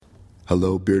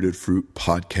Hello, Bearded Fruit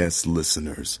podcast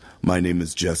listeners. My name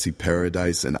is Jesse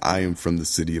Paradise, and I am from the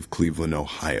city of Cleveland,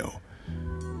 Ohio.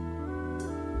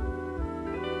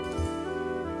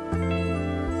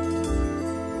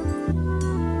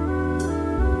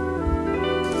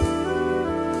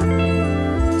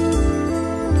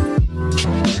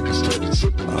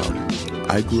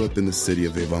 I grew up in the city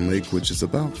of Avon Lake, which is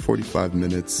about 45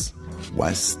 minutes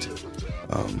west.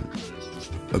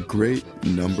 A great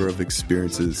number of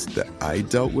experiences that I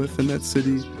dealt with in that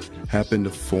city happened to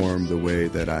form the way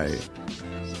that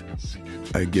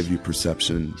I give you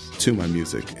perception to my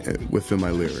music within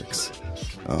my lyrics.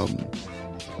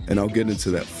 And I'll get into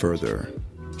that further.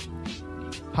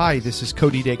 Hi, this is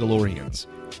Cody DeGalorians.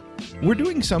 We're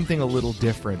doing something a little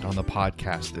different on the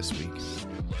podcast this week.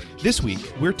 This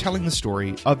week, we're telling the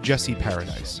story of Jesse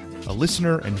Paradise, a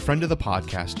listener and friend of the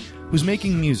podcast who's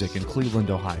making music in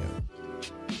Cleveland, Ohio.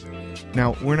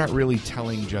 Now, we're not really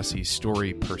telling Jesse's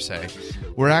story per se.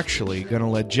 We're actually going to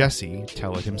let Jesse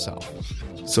tell it himself.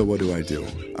 So what do?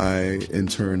 I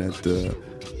intern at the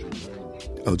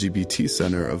LGBT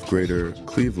Center of Greater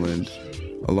Cleveland.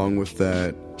 Along with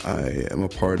that, I am a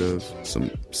part of some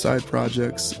side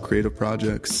projects, creative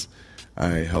projects. I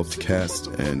helped cast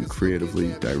and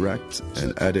creatively direct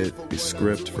and edit a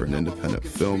script for an independent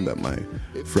film that my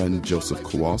friend Joseph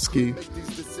Kowalski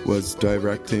was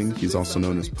directing. He's also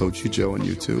known as Poetry Joe on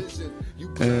YouTube.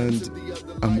 And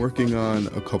I'm working on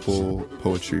a couple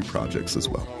poetry projects as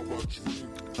well.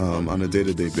 On a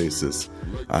day-to-day basis,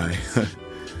 I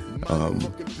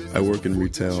work in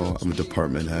retail. I'm a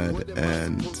department head,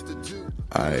 and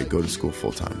I go to school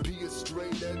full-time.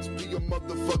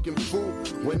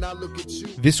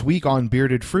 This week on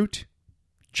Bearded Fruit,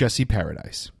 Jesse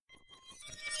Paradise.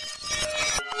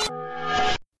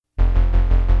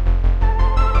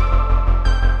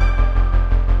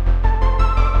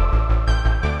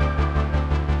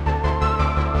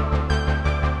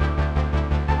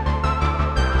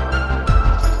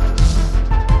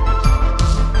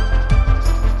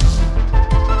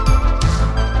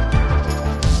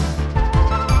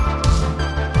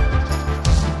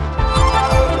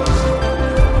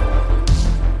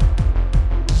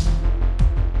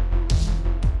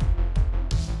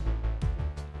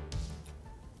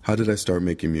 How did I start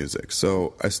making music?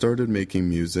 So I started making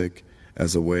music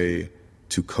as a way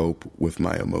to cope with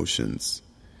my emotions.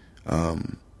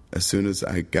 As soon as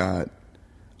I got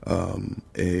an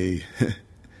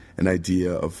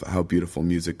idea of how beautiful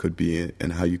music could be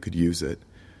and how you could use it,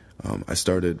 I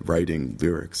started writing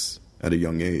lyrics at a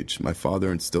young age. My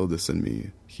father instilled this in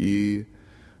me. He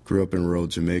grew up in rural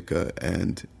Jamaica,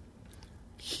 and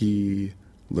he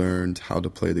learned how to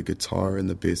play the guitar and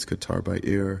the bass guitar by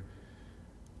ear.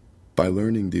 By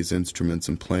learning these instruments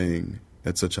and playing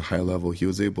at such a high level, he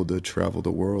was able to travel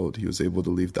the world. He was able to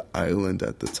leave the island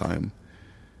at the time.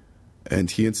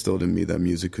 And he instilled in me that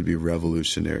music could be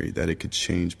revolutionary, that it could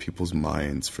change people's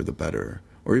minds for the better,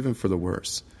 or even for the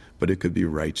worse, but it could be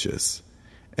righteous.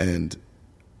 And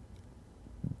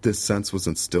this sense was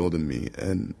instilled in me.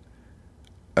 And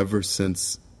ever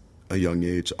since a young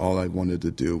age, all I wanted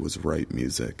to do was write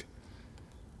music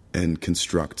and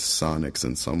construct sonics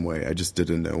in some way. I just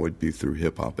didn't know it'd be through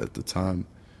hip-hop at the time.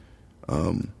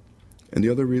 And the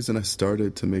other reason I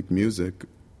started to make music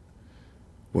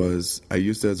was I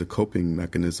used it as a coping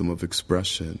mechanism of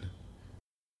expression.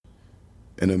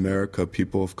 In America,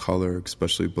 people of color,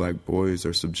 especially black boys,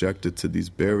 are subjected to these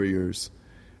barriers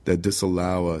that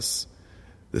disallow us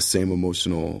the same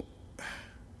emotional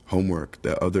homework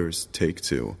that others take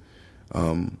to.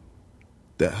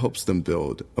 That helps them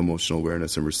build emotional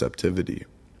awareness and receptivity.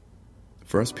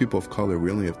 For us people of color, we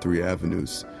only have 3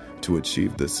 avenues to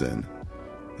achieve this in.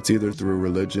 It's either through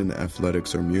religion,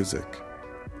 athletics, or music.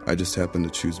 I just happen to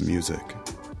choose music.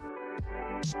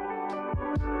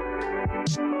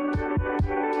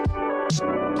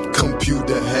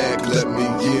 Computer hack, let me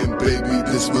in, baby.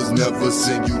 This was never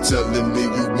seen. You telling me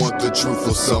you want the truth,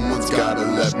 or someone's gotta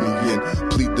let me in.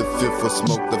 Plead the fifth or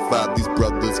smoke the 5. These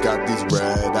brothers got these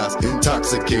red eyes,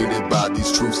 intoxicated by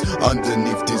these truths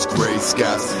underneath these gray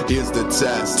skies. Here's the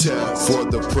test for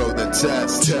the pro that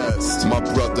test. My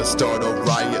brother start a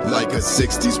riot like a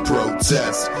 60s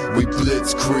protest. We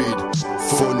blitzkrieg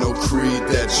for no creed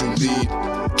that you lead.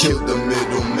 Kill the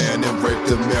middleman and rape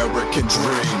the American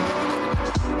dream.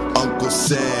 Uncle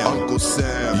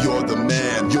Sam, you're the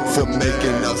man for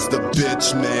making us the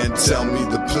bitch, man. Tell me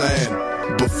the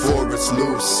plan before it's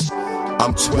loose.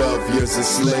 I'm 12 years a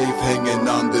slave hanging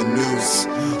on the noose.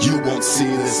 You won't see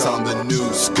this on the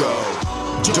news. Go.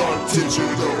 Dark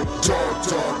digital,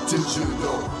 dark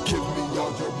digital. Give me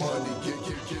all your money, give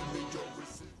me your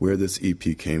receipt. where this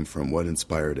EP came from, what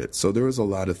inspired it. So there was a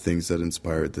lot of things that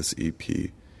inspired this EP.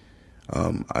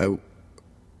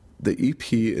 The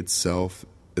EP itself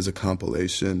is a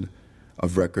compilation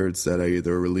of records that I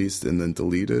either released and then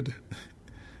deleted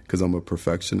because I'm a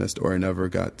perfectionist, or I never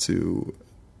got to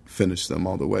finish them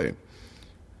all the way.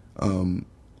 The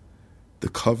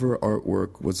cover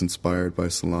artwork was inspired by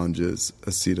Solange's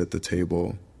A Seat at the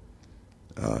Table.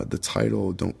 The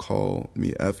title, Don't Call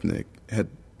Me Ethnic,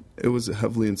 it was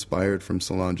heavily inspired from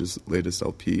Solange's latest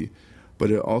LP,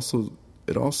 but it also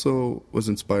was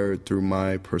inspired through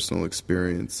my personal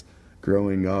experience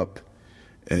growing up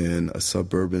in a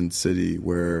suburban city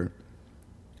where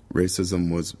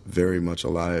racism was very much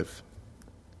alive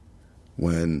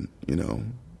when,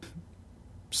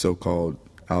 so-called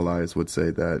allies would say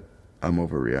that I'm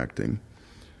overreacting.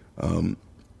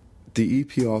 The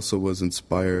EP also was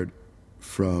inspired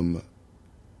from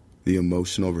the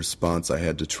emotional response I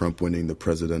had to Trump winning the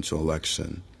presidential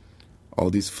election. All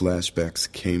these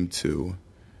flashbacks came to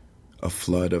a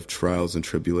flood of trials and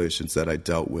tribulations that I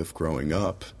dealt with growing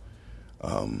up.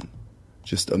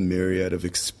 Just a myriad of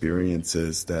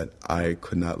experiences that I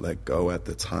could not let go at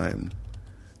the time.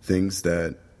 Things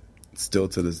that still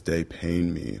to this day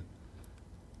pain me,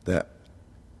 that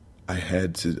I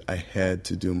had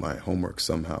to do my homework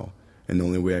somehow. And the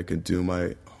only way I could do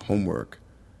my homework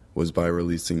was by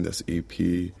releasing this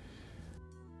EP.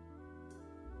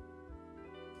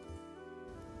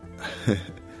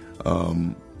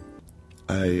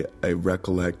 I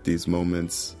recollect these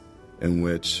moments in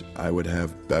which I would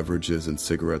have beverages and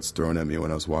cigarettes thrown at me when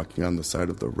I was walking on the side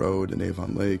of the road in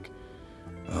Avon Lake.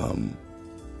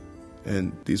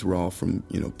 And these were all from,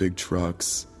 big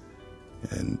trucks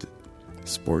and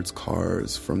sports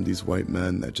cars from these white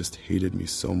men that just hated me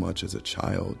so much as a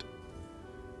child,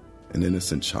 an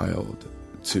innocent child,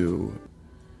 to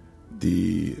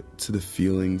the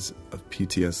feelings of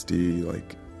PTSD,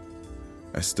 like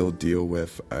I still deal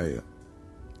with,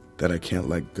 that I can't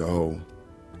let go.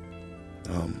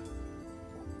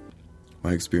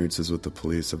 My experiences with the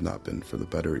police have not been for the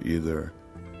better either.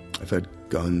 I've had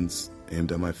guns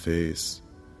aimed at my face,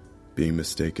 being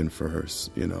mistaken for her,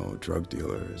 a drug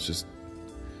dealer. It's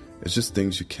just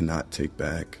things you cannot take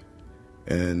back.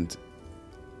 And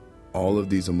all of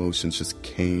these emotions just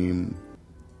came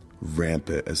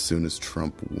rampant as soon as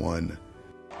Trump won.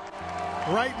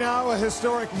 Right now, a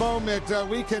historic moment.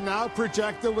 We can now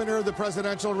project the winner of the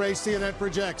presidential race. CNN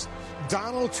projects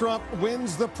Donald Trump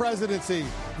wins the presidency.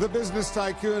 The business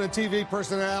tycoon and TV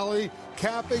personality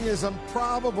capping his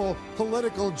improbable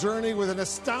political journey with an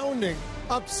astounding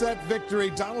upset victory.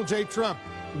 Donald J. Trump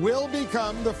will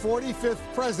become the 45th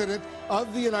president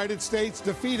of the United States,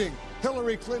 defeating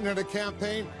Hillary Clinton in a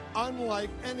campaign unlike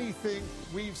anything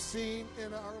we've seen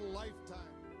in our lifetime.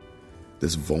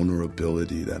 This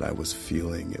vulnerability that I was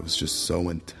feeling, it was just so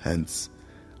intense.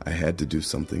 I had to do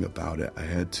something about it. I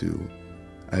had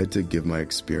to give my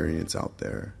experience out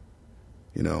there.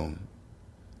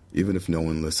 Even if no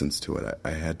one listens to it,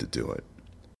 I had to do it.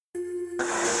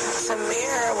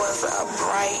 Samir was a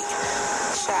bright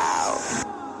child.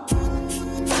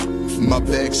 My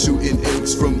bag shooting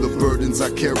eggs from the burdens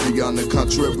I carry. On the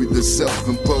contrary, they're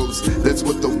self-imposed. That's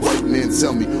what the white man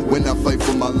tell me. When I fight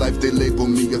for my life, they label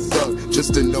me a thug.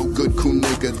 Just a no-good cool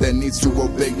nigga that needs to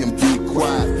obey and be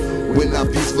quiet. When I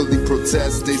peacefully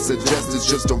protest, they suggest it's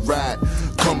just a ride.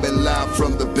 Coming live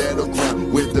from the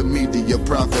battleground with the media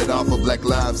profit off of black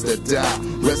lives that die.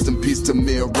 Rest in peace to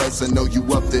Tamir Rice, I know you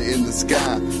up there in the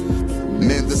sky.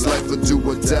 Man, this life will do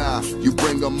or die. You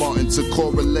bring a Martin to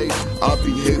correlate our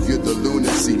behavior, the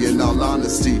lunacy. In all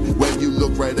honesty, when you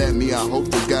look right at me, I hope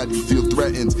to God you feel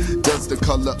threatened. Does the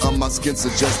color of my skin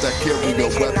suggest I carry a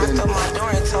weapon? Knocked on my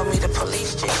door and told me the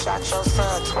police just shot your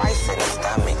son twice in the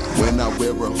stomach. When I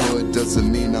wear a hood,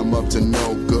 doesn't mean I'm up to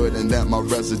no good, and that my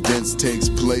residence takes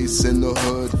place in the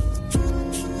hood.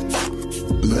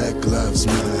 Black lives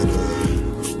matter.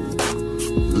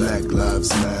 Black lives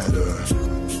matter.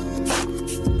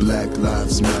 Black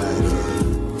lives matter.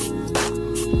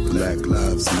 Black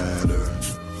lives matter.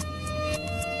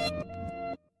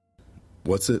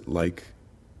 What's it like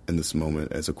in this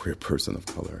moment as a queer person of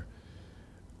color?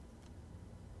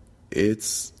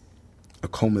 It's a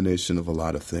culmination of a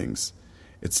lot of things.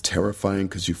 It's terrifying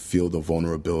because you feel the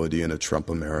vulnerability in a Trump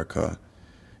America.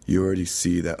 You already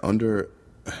see that under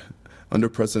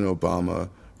President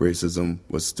Obama, racism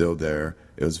was still there.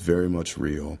 It was very much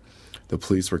real. The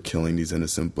police were killing these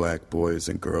innocent black boys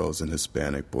and girls and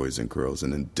Hispanic boys and girls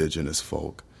and indigenous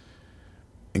folk,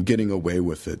 and getting away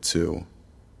with it too.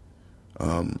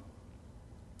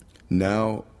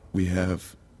 Now we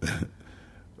have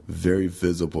very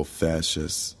visible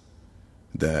fascists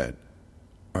that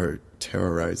are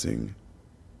terrorizing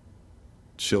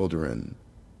children,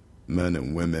 men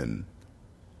and women,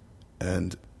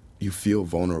 and you feel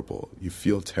vulnerable, you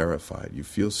feel terrified, you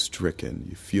feel stricken,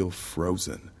 you feel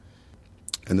frozen.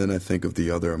 And then I think of the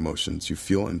other emotions. You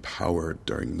feel empowered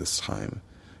during this time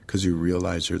because you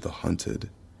realize you're the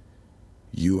hunted.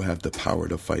 You have the power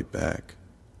to fight back,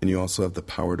 and you also have the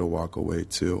power to walk away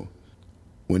too.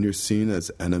 When you're seen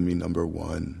as enemy number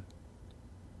one,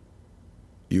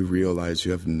 you realize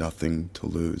you have nothing to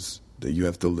lose, that you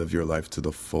have to live your life to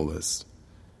the fullest,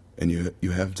 and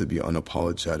you have to be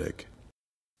unapologetic.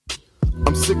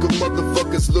 I'm sick of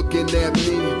motherfuckers looking at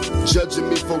me, judging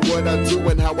me for what I do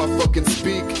and how I fucking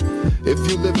speak. If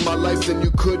you live my life, then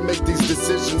you could make these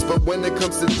decisions. But when it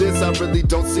comes to this, I really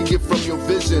don't see it from your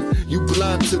vision. You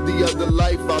blind to the other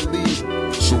life I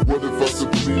lead. So what if I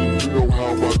said, you know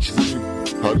how I dream?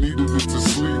 I needed it to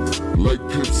sleep, like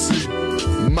Pimp C.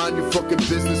 Mind your fucking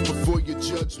business before you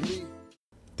judge me.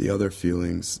 The other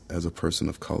feelings as a person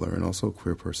of color, and also a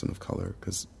queer person of color,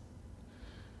 because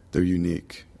they're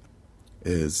unique,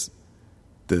 is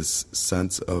this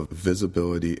sense of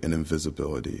visibility and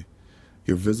invisibility.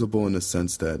 You're visible in the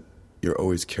sense that you're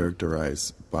always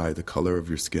characterized by the color of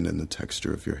your skin and the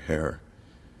texture of your hair.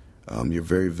 You're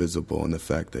very visible in the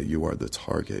fact that you are the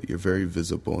target. You're very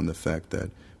visible in the fact that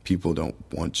people don't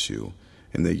want you,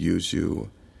 and they use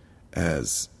you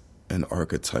as an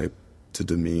archetype to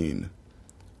demean,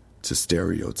 to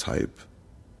stereotype,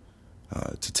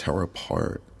 to tear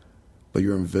apart. But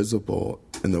you're invisible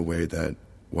in the way that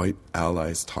white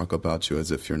allies talk about you as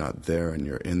if you're not there and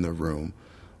you're in the room.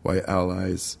 White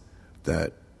allies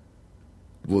that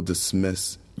will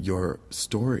dismiss your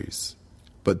stories,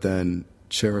 but then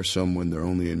cherish them when they're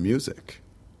only in music.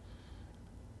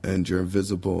 And you're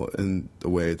invisible in the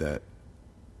way that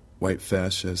white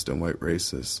fascists and white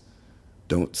racists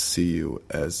don't see you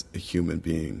as a human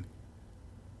being.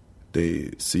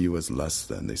 They see you as less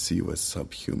than. They see you as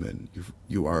subhuman.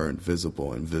 You are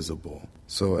invisible.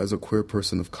 So as a queer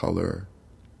person of color,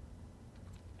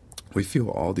 we feel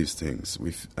all these things.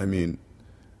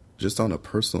 Just on a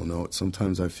personal note,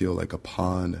 sometimes I feel like a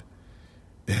pawn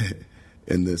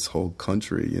in this whole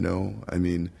country, you know?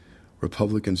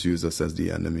 Republicans use us as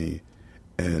the enemy,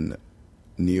 and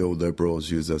neoliberals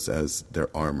use us as their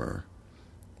armor.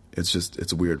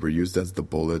 It's weird. We're used as the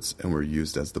bullets, and we're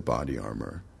used as the body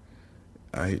armor.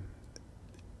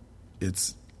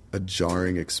 It's a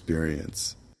jarring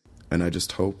experience, and I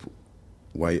just hope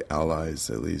white allies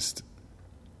at least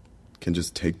can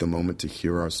just take the moment to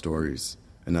hear our stories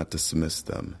and not dismiss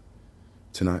them,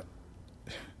 to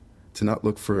not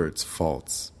look for its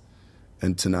faults,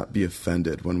 and to not be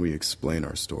offended when we explain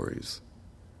our stories,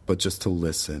 but just to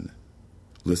listen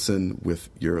with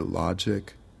your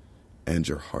logic and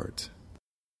your heart.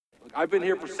 I've been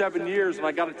here for 7 years, and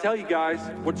I got to tell you guys,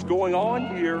 what's going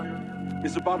on here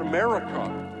is about America.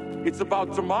 It's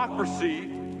about democracy.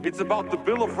 It's about the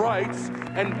Bill of Rights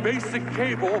and basic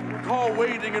cable, call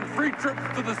waiting, and free trips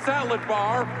to the salad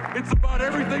bar. It's about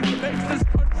everything that makes this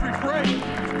country great.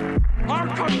 Our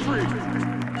country.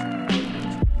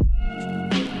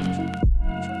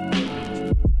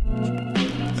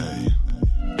 Hey,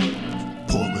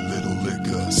 pour a little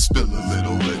liquor, spill a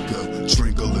little liquor,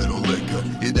 drink a little liquor.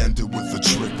 It ended with a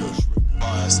trigger.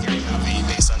 A scary movie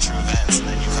based on true events, and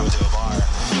then you come to a bar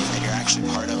and you're actually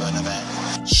part of an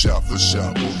event. Shot for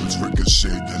shot, bullets ricochet,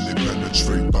 then they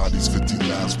penetrate. Bodies 50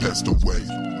 lives passed away.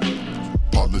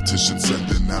 Politicians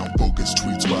sending out bogus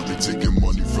tweets while they taking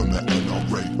money from the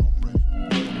NRA.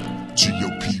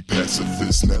 GOP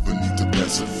pacifists never need to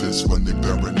pacifist when they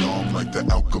bear an arm like the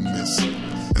alchemist.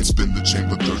 And spin the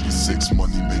chamber 36,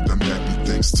 money made them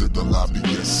happy thanks to the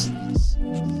lobbyists.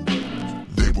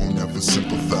 They won't ever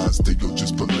sympathize, they'll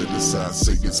just politicize.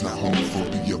 Say it's not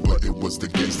homophobia, but it was the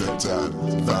gays that died.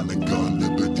 Violent gun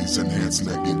liberties enhance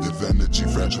negative energy,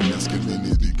 fragile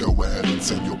masculinity. Go ahead and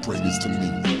send your prayers to me,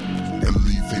 and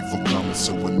leave hateful comments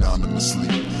so anonymously.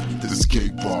 This gay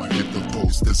bar hit the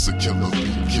post, this a killer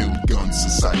bee, killed gun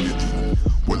society,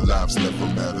 where lives never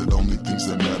mattered. Only things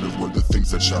that mattered were the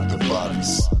things that shot their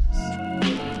bodies.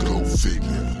 Go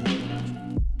figure.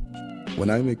 When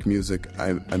I make music,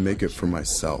 I make it for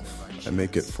myself. I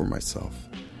make it for myself.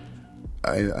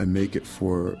 I make it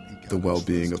for the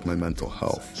well-being of my mental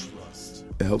health.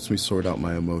 It helps me sort out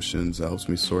my emotions. It helps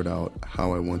me sort out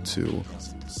how I want to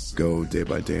go day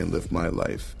by day and live my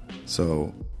life.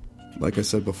 So, like I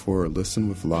said before, listen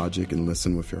with logic and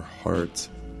listen with your heart.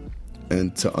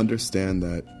 And to understand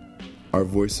that our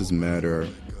voices matter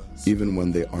even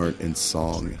when they aren't in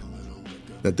song.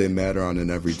 That they matter on an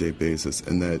everyday basis,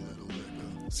 and that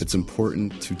it's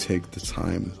important to take the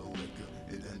time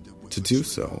to do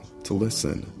so, to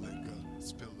listen.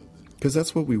 Because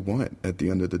that's what we want at the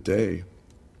end of the day.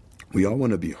 We all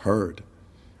want to be heard.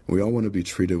 We all want to be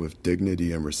treated with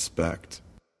dignity and respect.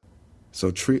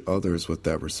 So treat others with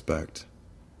that respect,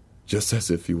 just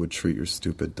as if you would treat your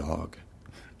stupid dog.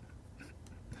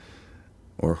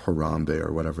 Or Harambe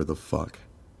or whatever the fuck.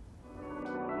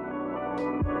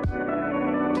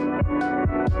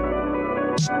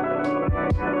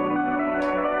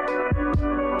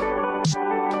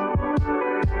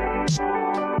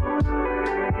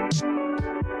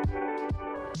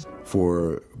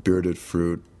 For Bearded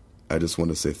Fruit, I just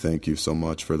want to say thank you so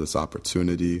much for this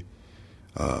opportunity.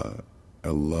 I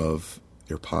love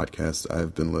your podcast.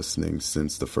 I've been listening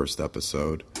since the first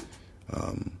episode.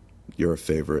 You're a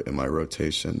favorite in my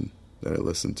rotation that I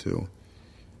listen to.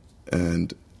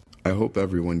 And I hope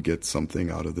everyone gets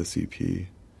something out of this EP.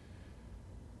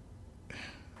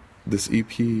 This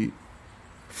EP,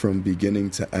 from beginning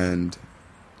to end,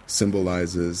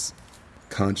 symbolizes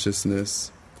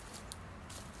consciousness,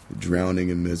 drowning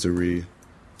in misery,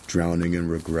 drowning in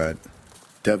regret,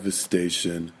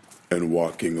 devastation, and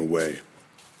walking away.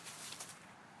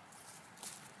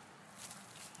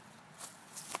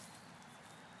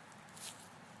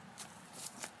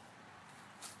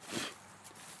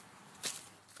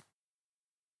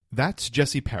 That's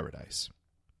Jesse Paradise.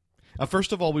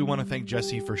 First of all, we want to thank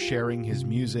Jesse for sharing his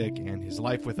music and his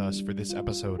life with us for this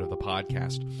episode of the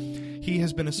podcast. He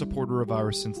has been a supporter of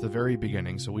ours since the very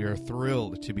beginning, so we are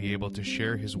thrilled to be able to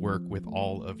share his work with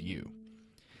all of you.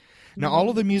 Now, all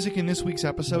of the music in this week's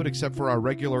episode, except for our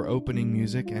regular opening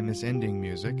music and this ending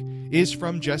music, is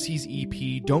from Jesse's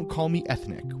EP, Don't Call Me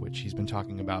Ethnic, which he's been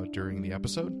talking about during the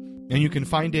episode. And you can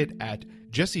find it at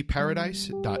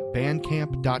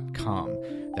jesseparadise.bandcamp.com.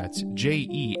 That's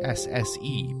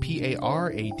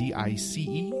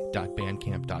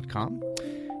JESSEPARADICE.bandcamp.com.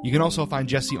 You can also find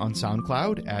Jesse on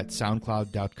SoundCloud at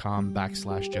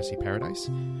soundcloud.com/Jesse Paradise.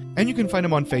 And you can find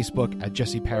him on Facebook at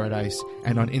Jesse Paradise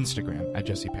and on Instagram at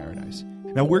Jesse Paradise.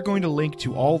 Now, we're going to link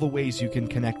to all the ways you can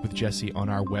connect with Jesse on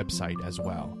our website as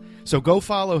well. So go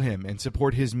follow him and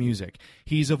support his music.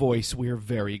 He's a voice we're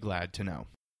very glad to know.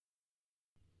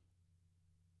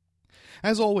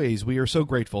 As always, we are so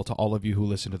grateful to all of you who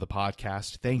listen to the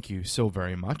podcast. Thank you so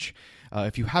very much.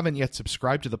 If you haven't yet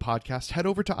subscribed to the podcast, head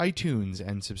over to iTunes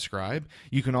and subscribe.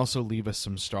 You can also leave us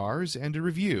some stars and a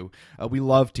review. We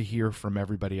love to hear from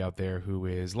everybody out there who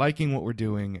is liking what we're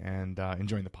doing and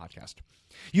enjoying the podcast.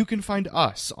 You can find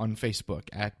us on Facebook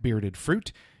at Bearded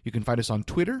Fruit. You can find us on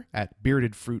Twitter at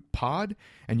Bearded Fruit Pod.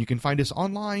 And you can find us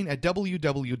online at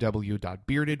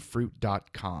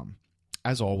www.beardedfruit.com.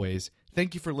 As always,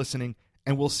 thank you for listening,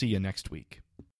 and we'll see you next week.